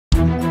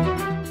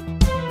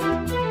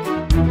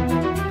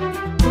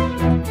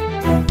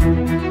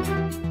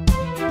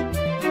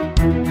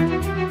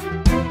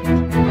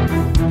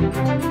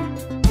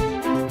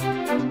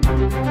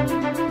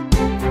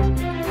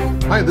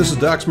Hi, this is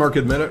Doc's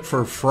Market Minute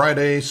for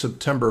Friday,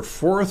 September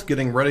 4th,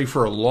 getting ready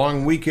for a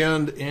long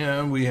weekend,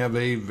 and we have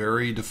a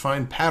very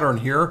defined pattern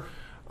here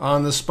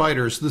on the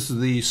spiders. This is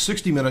the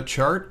 60-minute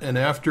chart, and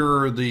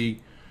after the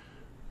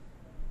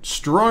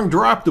strong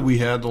drop that we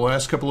had the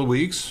last couple of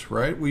weeks,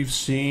 right, we've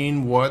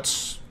seen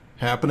what's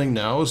happening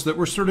now is that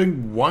we're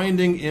starting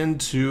winding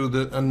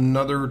into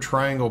another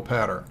triangle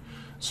pattern.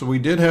 So we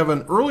did have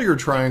an earlier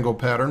triangle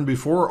pattern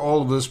before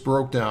all of this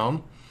broke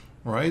down.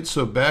 Right,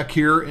 so back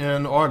here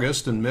in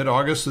August, in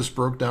mid-August, this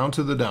broke down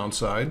to the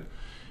downside,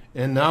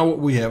 and now what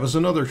we have is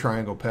another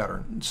triangle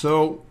pattern.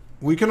 So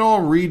we can all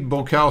read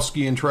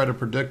Bukowski and try to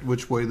predict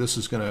which way this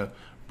is going to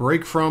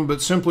break from,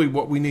 but simply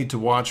what we need to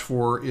watch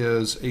for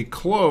is a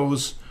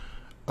close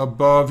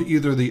above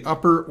either the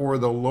upper or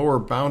the lower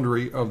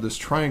boundary of this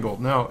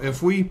triangle. Now,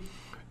 if we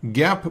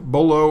gap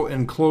below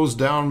and close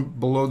down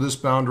below this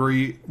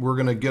boundary, we're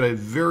going to get a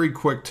very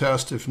quick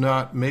test, if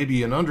not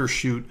maybe an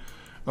undershoot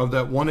of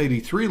that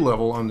 183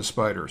 level on the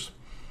spiders.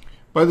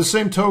 By the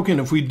same token,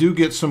 if we do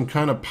get some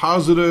kind of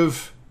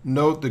positive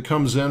note that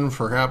comes in,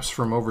 perhaps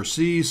from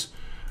overseas,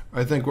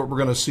 I think what we're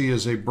going to see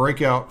is a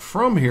breakout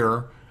from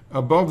here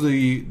above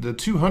the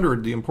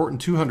 200, the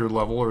important 200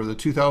 level, or the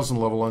 2000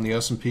 level on the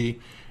S&P,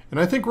 and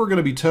I think we're going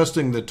to be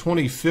testing the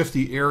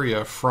 2050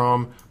 area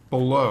from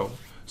below.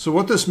 So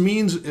what this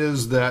means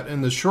is that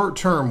in the short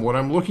term, what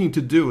I'm looking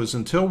to do is,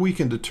 until we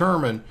can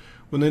determine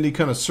with any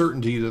kind of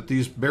certainty that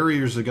these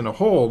barriers are going to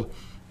hold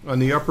on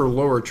the upper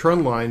lower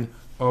trend line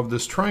of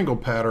this triangle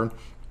pattern,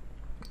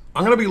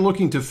 I'm going to be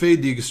looking to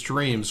fade the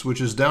extremes, which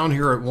is down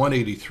here at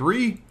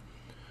 183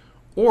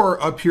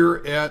 or up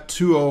here at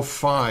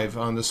 205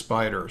 on the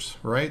spiders,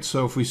 right?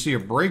 So if we see a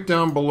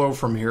breakdown below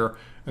from here,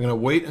 I'm going to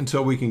wait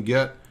until we can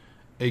get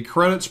a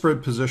credit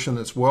spread position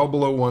that's well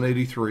below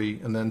 183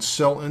 and then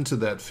sell into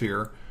that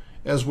fear,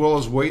 as well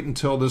as wait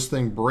until this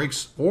thing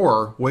breaks,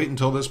 or wait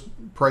until this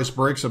price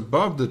breaks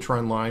above the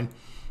trend line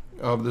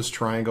of this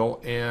triangle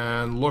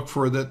and look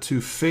for that to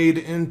fade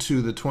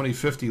into the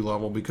 2050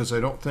 level, because I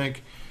don't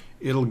think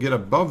it'll get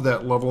above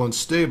that level and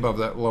stay above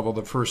that level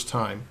the first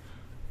time.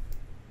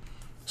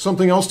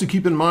 Something else to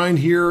keep in mind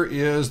here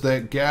is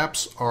that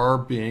gaps are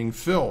being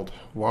filled.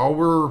 While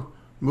we're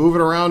moving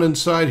around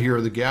inside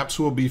here, the gaps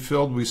will be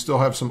filled. We still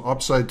have some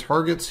upside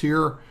targets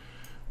here,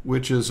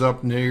 which is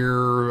up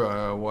near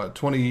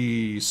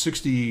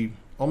 2060,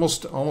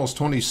 almost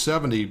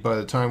 2070 by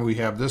the time we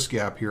have this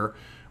gap here.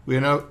 We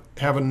now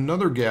have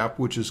another gap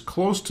which is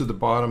close to the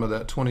bottom of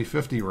that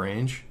 2050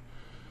 range,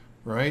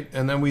 right?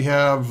 And then we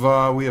have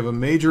a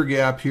major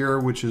gap here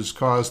which is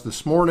caused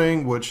this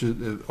morning, which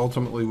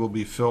ultimately will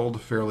be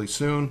filled fairly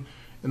soon.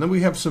 And then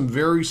we have some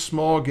very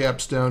small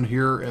gaps down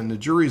here, and the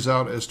jury's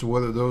out as to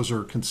whether those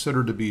are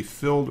considered to be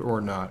filled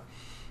or not.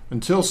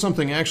 Until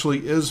something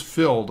actually is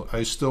filled,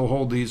 I still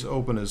hold these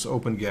open as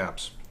open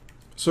gaps.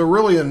 So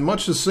really, in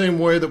much the same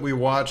way that we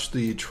watched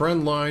the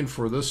trend line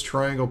for this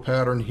triangle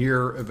pattern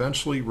here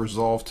eventually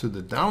resolve to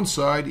the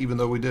downside, even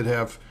though we did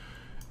have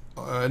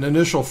an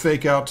initial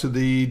fake out to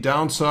the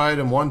downside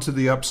and one to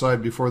the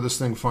upside before this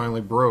thing finally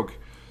broke.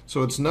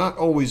 So it's not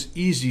always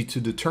easy to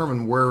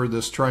determine where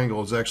this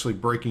triangle is actually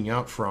breaking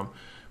out from.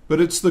 But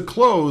it's the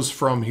close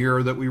from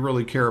here that we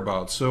really care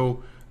about.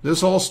 So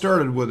this all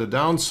started with a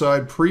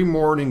downside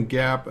pre-morning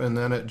gap, and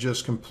then it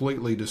just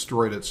completely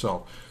destroyed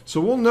itself. So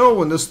we'll know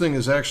when this thing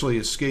is actually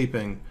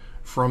escaping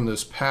from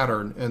this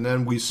pattern, and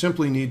then we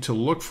simply need to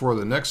look for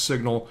the next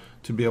signal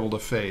to be able to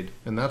fade.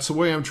 And that's the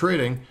way I'm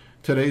trading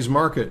today's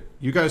market.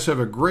 You guys have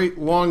a great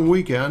long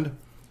weekend.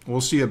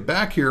 We'll see you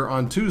back here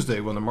on Tuesday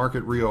when the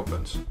market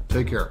reopens.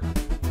 Take care.